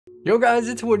Yo guys,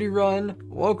 it's Woody Run.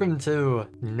 Welcome to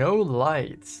No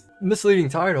Lights. Misleading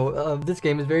title of this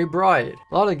game is very bright.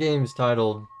 A lot of games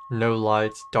titled No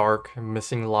Lights, Dark,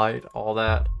 Missing Light, all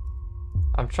that.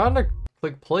 I'm trying to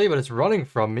click play, but it's running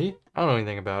from me. I don't know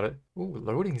anything about it. Ooh,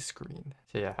 loading screen.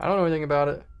 So yeah, I don't know anything about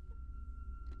it.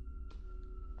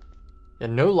 Yeah,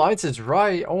 No Lights is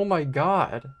right. Oh my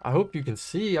god. I hope you can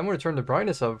see. I'm going to turn the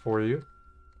brightness up for you.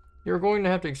 You're going to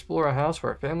have to explore a house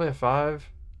where a family of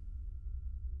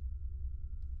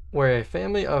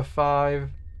five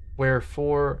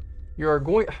you are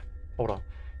going hold on.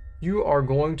 You are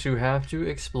going to have to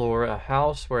explore a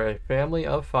house where a family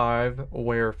of five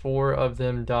where four of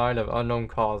them died of unknown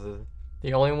causes.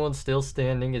 The only one still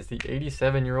standing is the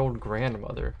 87-year-old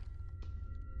grandmother.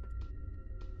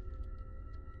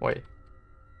 Wait,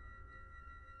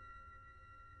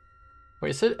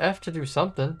 it said F to do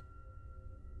something.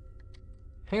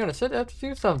 Hang on, it said F to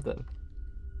do something.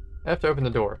 F to open the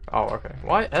door. Oh, okay.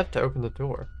 Why F to open the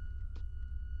door?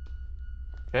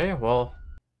 Okay, well,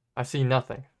 I see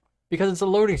nothing. Because it's a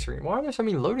loading screen. Why are there so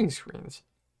many loading screens?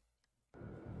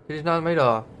 He's not made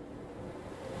a...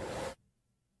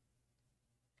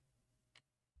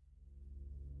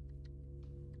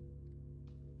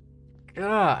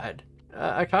 God.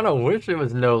 I kind of wish it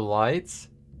was no lights.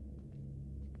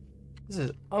 This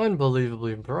is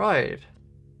unbelievably bright.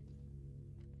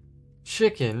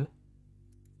 Chicken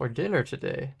for dinner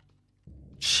today.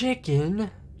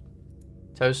 Chicken?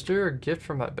 Toaster, a gift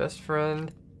from my best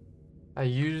friend.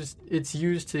 It's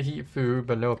used to heat food,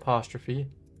 but no apostrophe.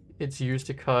 It's used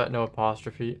to cut, no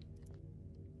apostrophe.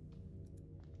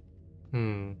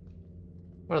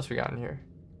 What else we got in here?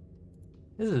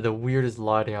 This is the weirdest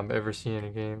lighting I've ever seen in a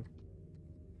game.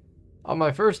 On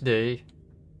my first day...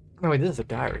 Oh wait, this is a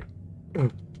diary.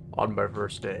 On my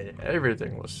first day,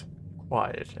 everything was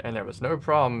quiet, and there was no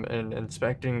problem in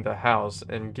inspecting the house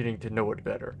and getting to know it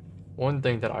better. One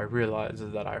thing that I realized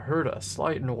is that I heard a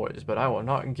slight noise, but I will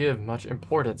not give much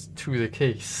importance to the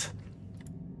case.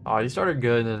 You started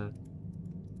good, and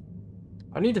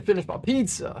I need to finish my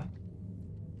pizza.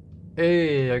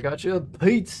 Hey, I got you a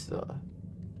pizza.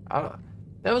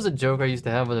 That was a joke I used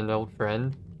to have with an old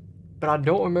friend, but I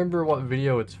don't remember what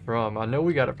video it's from. I know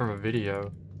we got it from a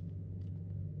video.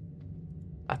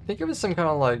 I think it was some kind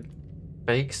of like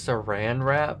fake saran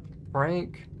wrap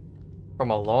prank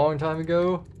from a long time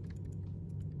ago.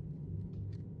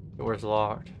 Door's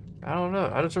locked. I don't know.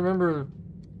 I just remember.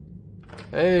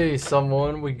 Hey,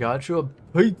 someone, we got you a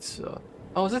pizza.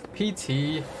 Oh, is this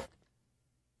PT?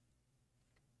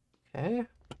 Okay.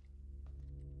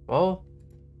 Well,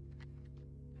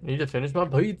 I need to finish my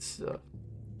pizza.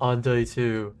 On day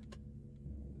 2.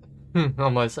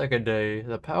 On my second day,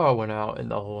 the power went out in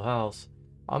the whole house.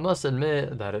 I must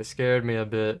admit that it scared me a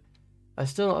bit. I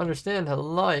still don't understand how the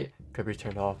light could be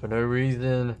turned off for no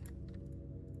reason.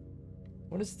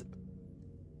 What is the...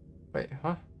 Wait,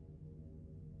 huh?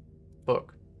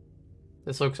 Book.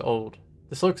 This looks old.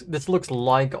 This looks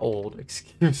like old.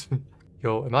 Excuse me.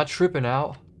 Yo, am I tripping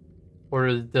out? Or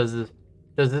does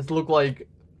this look like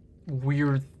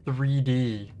weird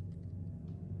 3D?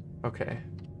 Okay,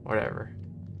 whatever.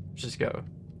 Just go.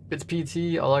 If it's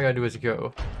PT, all I gotta do is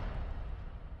go.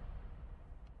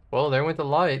 Well, there went the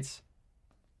lights.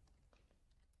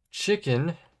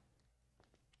 Chicken.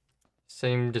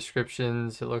 Same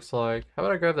descriptions, it looks like. How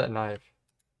about I grab that knife?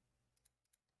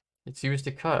 It's used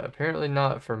to cut. Apparently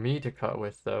not for me to cut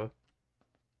with, though.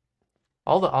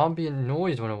 All the ambient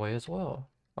noise went away as well.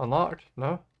 Unlocked?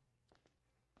 No?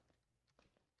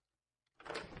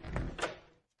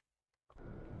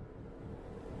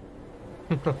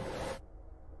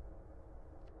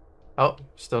 Oh,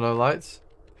 still no lights?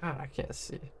 God, I can't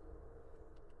see.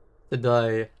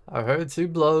 Today, I heard 2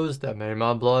 blows that made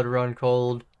my blood run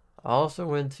cold. I also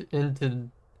went in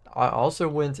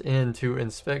to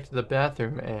inspect the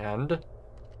bathroom, and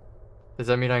does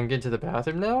that mean I can get to the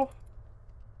bathroom now?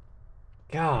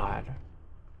 God.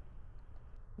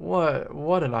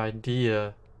 What an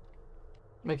idea.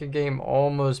 Make a game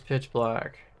almost pitch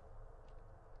black.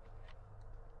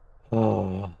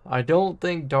 Oh, I don't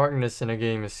think darkness in a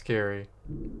game is scary.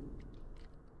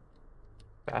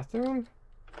 Bathroom?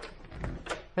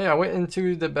 Hey, I went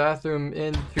into the bathroom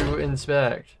to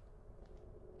inspect.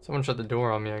 Someone shut the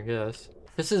door on me, I guess.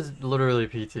 This is literally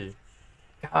PT.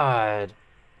 God.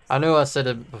 I know I said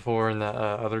it before in that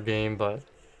other game, but...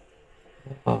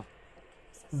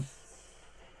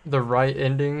 the right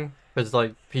ending was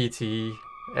like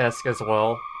PT-esque as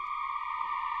well.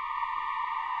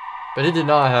 But it did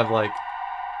not have like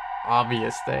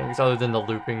obvious things other than the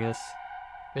loopingness.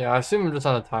 Yeah, I assume I'm just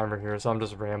on a timer here, so I'm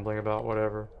just rambling about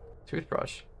whatever.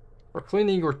 Toothbrush. For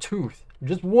cleaning your tooth.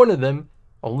 Just one of them.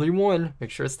 Only one. Make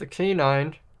sure it's the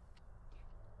canine.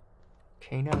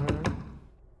 Canine.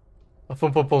 That's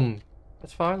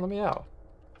fine. Let me out.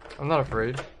 I'm not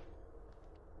afraid.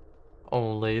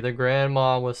 Only the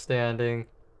grandma was standing.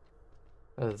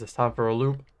 Is this time for a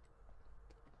loop?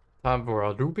 Time for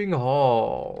a looping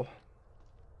haul.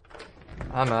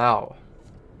 I'm out.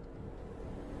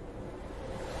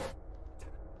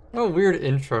 Oh, weird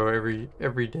intro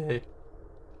every day.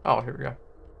 Oh, here we go.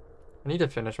 I need to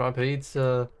finish my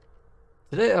pizza.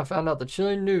 Today I found out the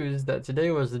chilling news that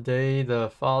today was the day the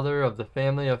father of the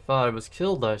family of 5 was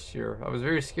killed last year. I was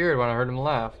very scared when I heard him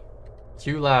laugh.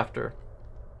 Cue laughter.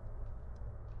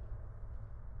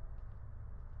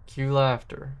 Cue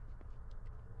laughter.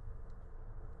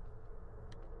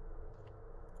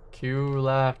 Cue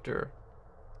laughter.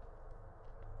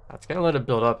 That's gonna let it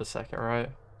build up a second, right?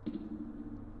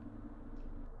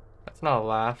 That's not a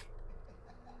laugh.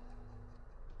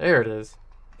 There it is.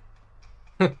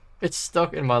 It's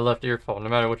stuck in my left earphone, no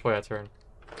matter which way I turn.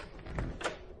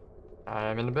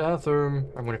 I'm in the bathroom.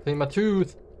 I'm gonna clean my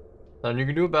tooth. Nothing you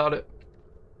can do about it.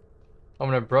 I'm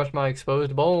gonna brush my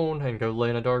exposed bone and go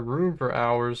lay in a dark room for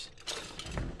hours.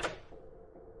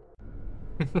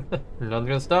 Nothing's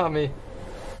gonna stop me.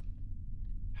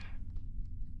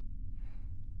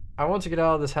 I want to get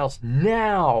out of this house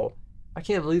now! I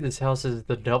can't believe this house is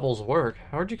the devil's work.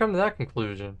 How'd you come to that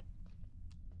conclusion?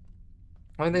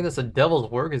 The only thing that's the devil's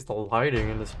work is the lighting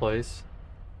in this place.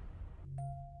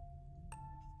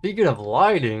 Speaking of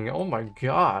lighting, oh my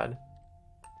god.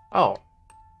 Oh.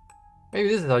 Maybe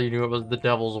this is how you knew it was the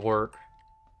devil's work.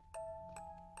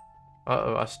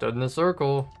 Uh-oh, I stood in a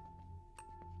circle.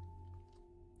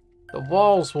 The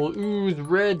walls will ooze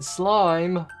red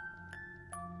slime.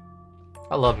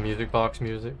 I love music box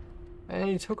music. And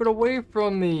he took it away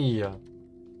from me.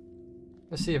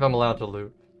 Let's see if I'm allowed to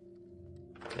loot.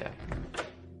 Yeah.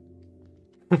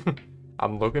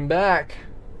 I'm looking back.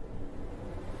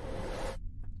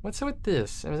 What's with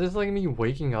this? Is this like me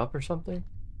waking up or something?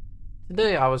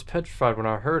 Today I was petrified when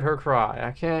I heard her cry.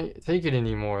 I can't take it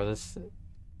anymore.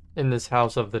 In this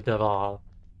house of the devil.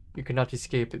 You cannot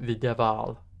escape the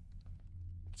devil.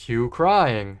 Cue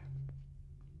crying.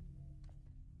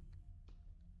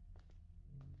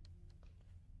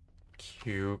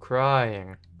 Cue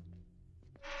crying.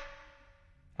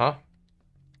 Huh?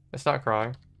 It's not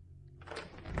crying.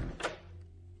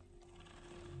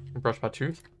 Brush my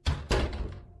tooth.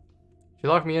 She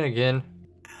locked me in again.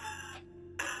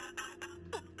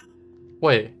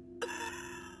 Wait.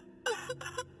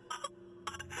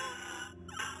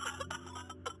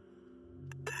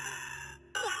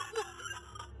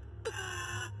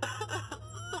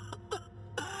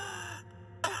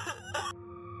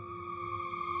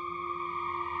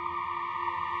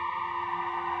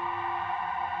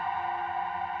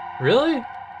 Really?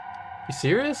 You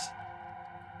serious?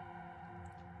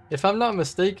 If I'm not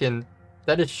mistaken,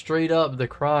 that is straight up the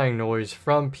crying noise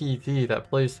from PT that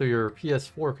plays through your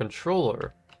PS4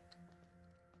 controller.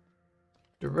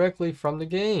 Directly from the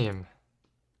game.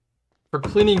 For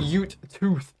cleaning YOUT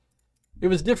tooth. It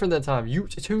was different that time.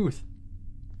 YOUT tooth.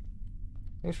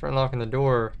 Thanks for unlocking the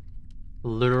door.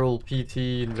 Literal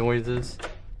PT noises.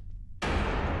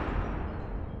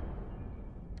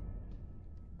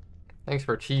 Thanks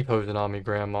for T-posing on me,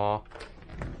 Grandma.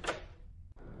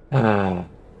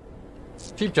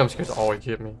 Cheap jump scares always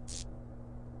get me.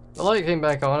 The light came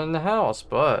back on in the house,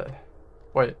 but...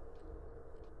 Wait.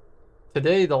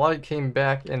 Today the light came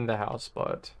back in the house,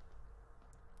 but...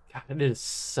 God, it is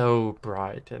so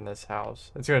bright in this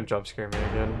house. It's gonna jump scare me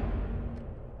again.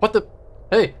 What the...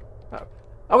 Hey!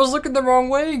 I was looking the wrong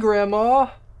way,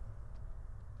 Grandma!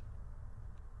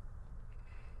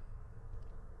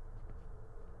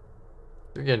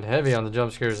 You're getting heavy on the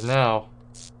jump scares now.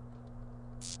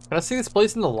 Can I see this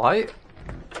place in the light?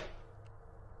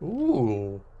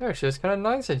 Ooh, actually, it's kind of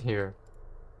nice in here.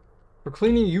 We're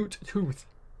cleaning YOUT tooth.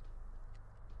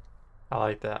 I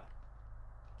like that.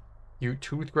 YOUT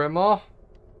tooth, Grandma?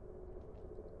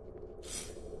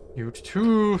 YOUT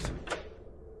tooth!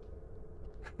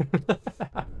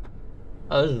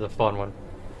 Oh, this is a fun one.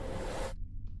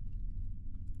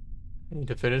 I need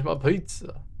to finish my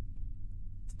pizza.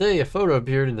 Today, a photo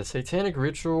appeared in the satanic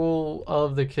ritual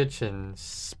of the kitchen.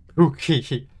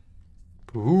 Spooky.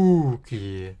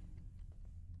 Spooky.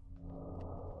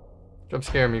 Jump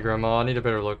scare me, Grandma. I need a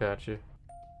better look at you.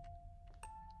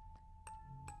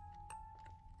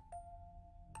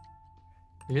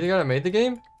 You the guy that made the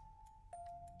game?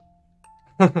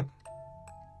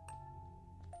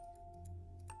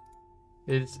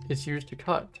 It's used to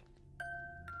cut.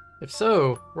 If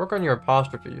so, work on your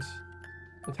apostrophes.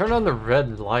 And turn on the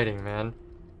red lighting, man.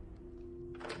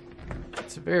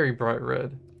 It's very bright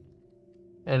red.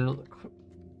 And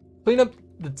clean up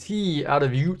the T out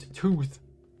of YOUT tooth.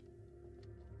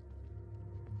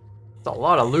 It's a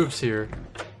lot of loops here.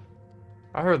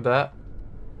 I heard that.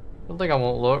 Don't think I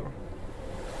won't look.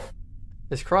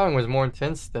 His crying was more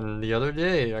intense than the other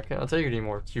day. I cannot take it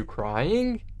anymore. Q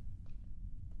crying?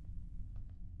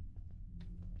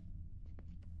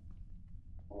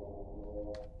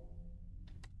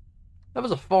 That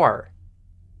was a fart.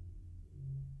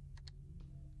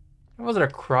 That wasn't a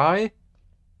cry.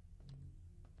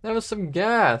 That was some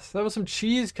gas. That was some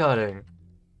cheese cutting.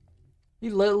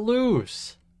 He let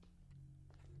loose.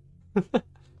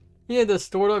 He had this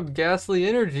stored up ghastly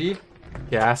energy.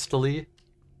 Ghastly.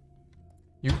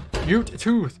 YOUT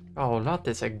tooth. Oh, not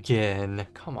this again.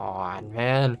 Come on,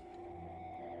 man.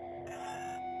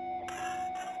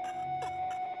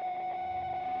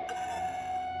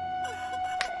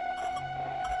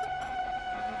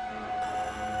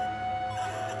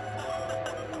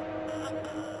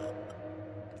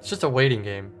 It's just a waiting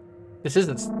game. These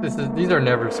are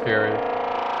never scary.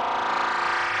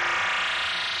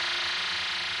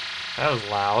 That was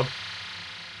loud.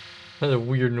 That's a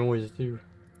weird noise too.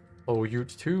 Oh, YOUT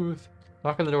tooth.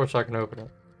 Knock on the door so I can open it.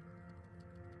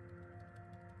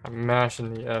 I'm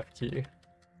mashing the F key.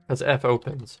 Because F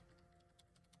opens.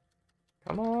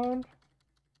 Come on. You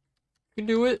can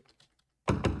do it.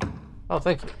 Oh,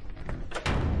 thank you.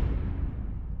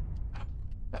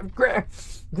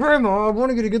 Grandma, I want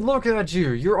to get a good look at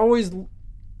you. You're always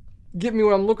getting me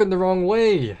when I'm looking the wrong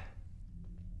way.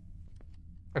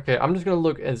 Okay, I'm just going to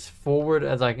look as forward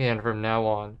as I can from now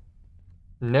on.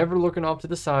 Never looking off to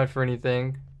the side for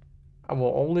anything. I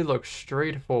will only look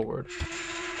straight forward.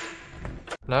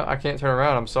 No, I can't turn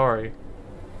around. I'm sorry.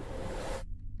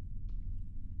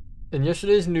 In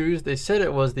yesterday's news, they said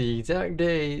it was the exact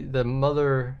day that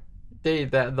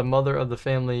the mother of the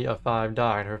family of 5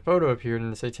 died. Her photo appeared in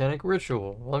the satanic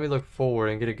ritual. Let me look forward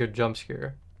and get a good jump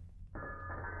scare.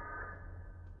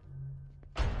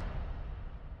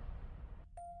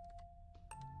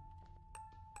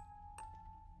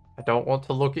 I don't want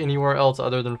to look anywhere else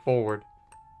other than forward.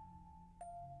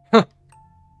 Huh.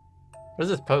 What is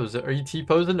this pose? Are you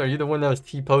T-posing? Are you the one that was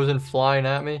T-posing flying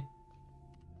at me?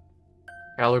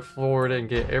 Gotta look forward and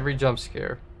get every jump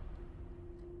scare.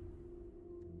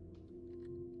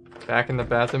 Back in the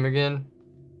bathroom again?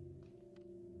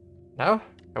 No?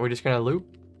 Are we just gonna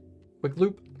loop? Quick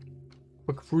loop?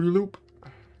 Quick fruity loop?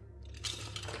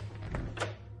 I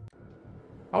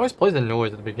always play the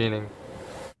noise at the beginning.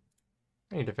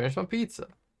 I need to finish my pizza.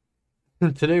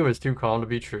 Today was too calm to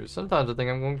be true. Sometimes I think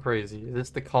I'm going crazy. Is this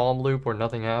the calm loop where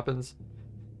nothing happens?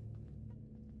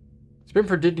 It's been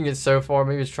predicting it so far.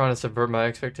 Maybe it's trying to subvert my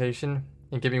expectation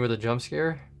and get me with a jump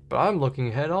scare. But I'm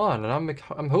looking head on and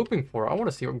I'm hoping for it. I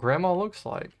want to see what Grandma looks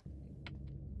like.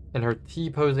 And her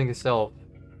T-posing self.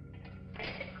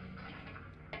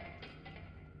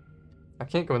 I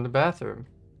can't go in the bathroom.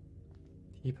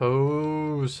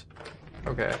 T-pose.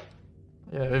 Okay.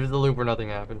 Yeah, it was the loop where nothing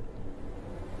happened.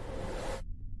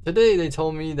 Today they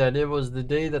told me that it was the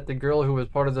day that the girl who was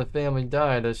part of the family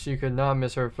died, as she could not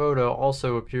miss her photo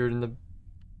also appeared in the...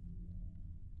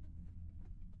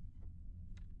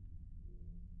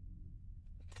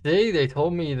 Today they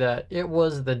told me that it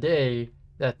was the day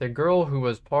that the girl who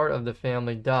was part of the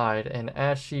family died, and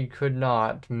as she could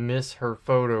not miss her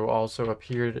photo also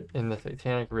appeared in the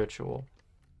satanic ritual.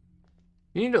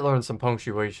 You need to learn some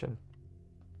punctuation.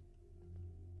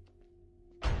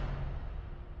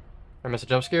 I miss a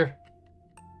jump scare?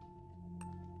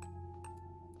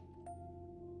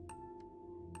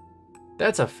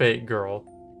 That's a fake girl.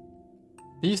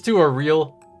 These two are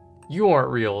real. You aren't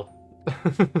real.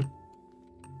 That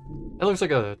looks like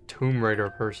a Tomb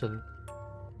Raider person.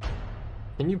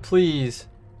 Can you please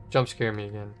jump scare me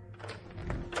again?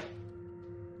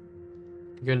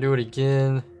 You gonna do it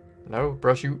again? No?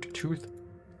 Brush YOUT tooth?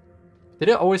 Did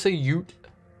it always say YOUT?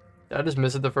 Did I just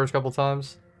miss it the first couple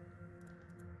times?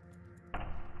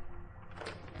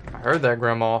 I heard that,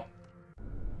 Grandma.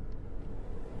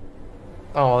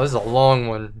 Oh, this is a long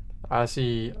one. I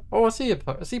see. Oh, I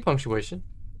see punctuation.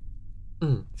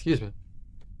 Excuse me.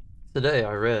 Today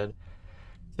I read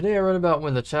about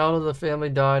when the child of the family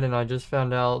died, and I just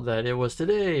found out that it was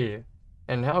today.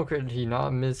 And how could he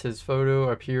not miss his photo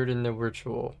appeared in the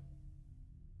ritual?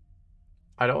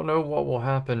 I don't know what will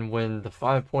happen when the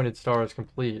 5-pointed star is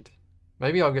complete.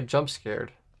 Maybe I'll get jump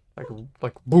scared,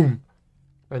 like boom,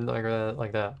 and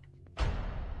like that.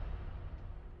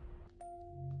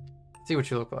 See what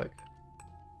you look like.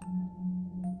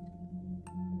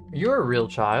 You're a real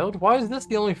child. Why is this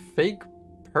the only fake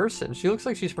person? She looks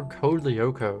like she's from Code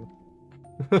Lyoko.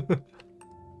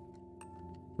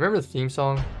 Remember the theme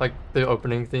song? Like, the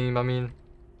opening theme, I mean?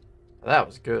 That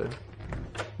was good.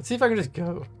 Let's see if I can just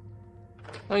go.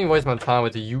 I don't even waste my time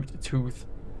with the YOUT tooth.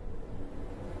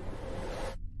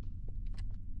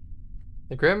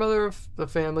 The grandmother of the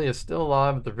family is still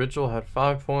alive, but the ritual had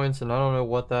 5 points, and I don't know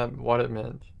what it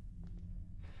meant.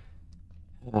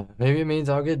 Maybe it means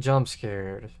I'll get jump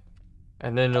scared.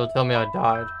 And then it'll tell me I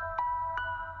died.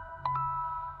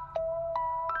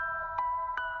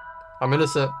 I'm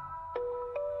innocent.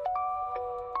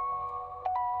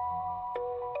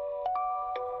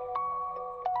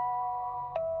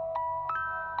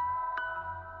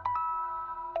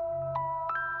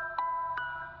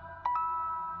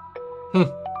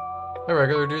 A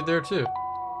regular dude there too.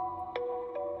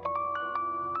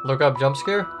 Look up jump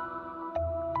scare.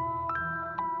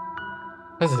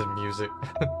 This is music.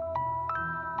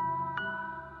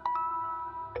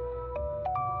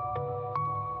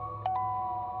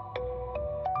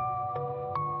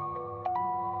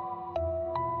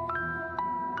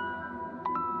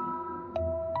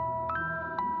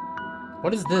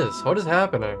 What is this? What is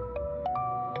happening?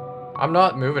 I'm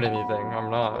not moving anything. I'm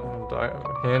not.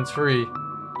 Hands free.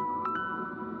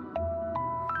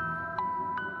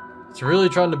 It's really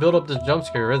trying to build up this jump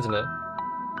scare, isn't it?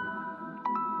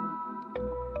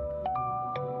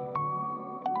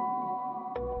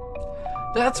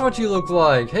 That's what you look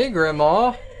like. Hey,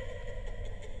 Grandma.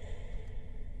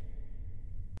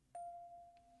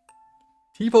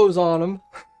 T-pose on him.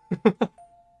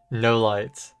 No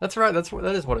lights. That's right.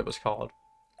 That is what it was called.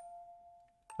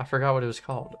 I forgot what it was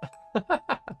called.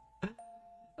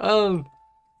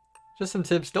 Just some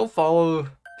tips. Don't follow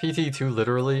PT too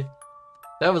literally.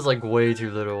 That was like way too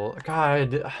literal.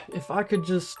 God, if I could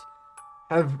just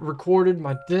have recorded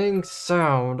my dang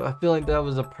sound, I feel like that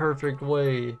was a perfect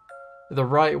way. The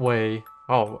right way.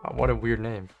 Oh, what a weird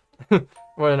name.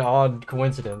 What an odd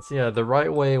coincidence. Yeah, the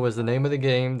right way was the name of the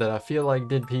game that I feel like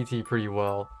did PT pretty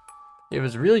well. It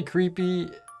was really creepy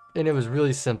and it was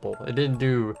really simple. It didn't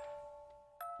do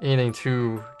anything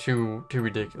too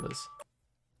ridiculous.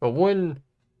 But one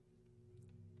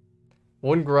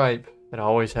gripe that I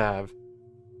always have: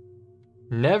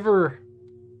 never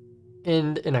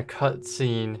end in a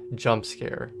cutscene jump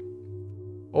scare.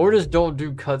 Or just don't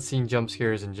do cutscene jump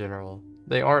scares in general.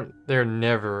 They're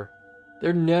never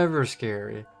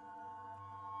scary.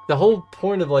 The whole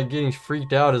point of like getting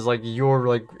freaked out is like you're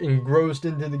like engrossed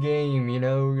into the game, you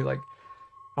know? You're like,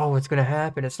 oh, what's gonna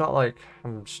happen? It's not like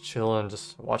I'm just chilling,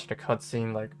 just watching a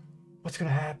cutscene like, what's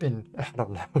gonna happen? I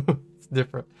don't know. It's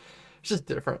different. It's just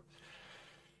different.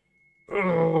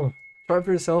 Ugh. Try it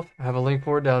for yourself. I have a link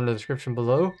for it down in the description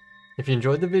below. If you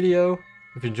enjoyed the video,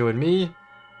 if you enjoyed me,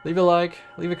 leave a like,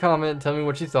 leave a comment, tell me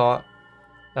what you thought.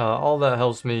 All that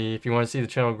helps me. If you want to see the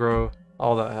channel grow,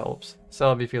 all that helps.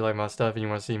 Sub if you like my stuff and you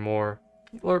want to see more.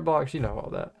 Alert box, you know all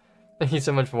that. Thank you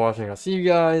so much for watching. I'll see you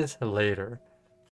guys later.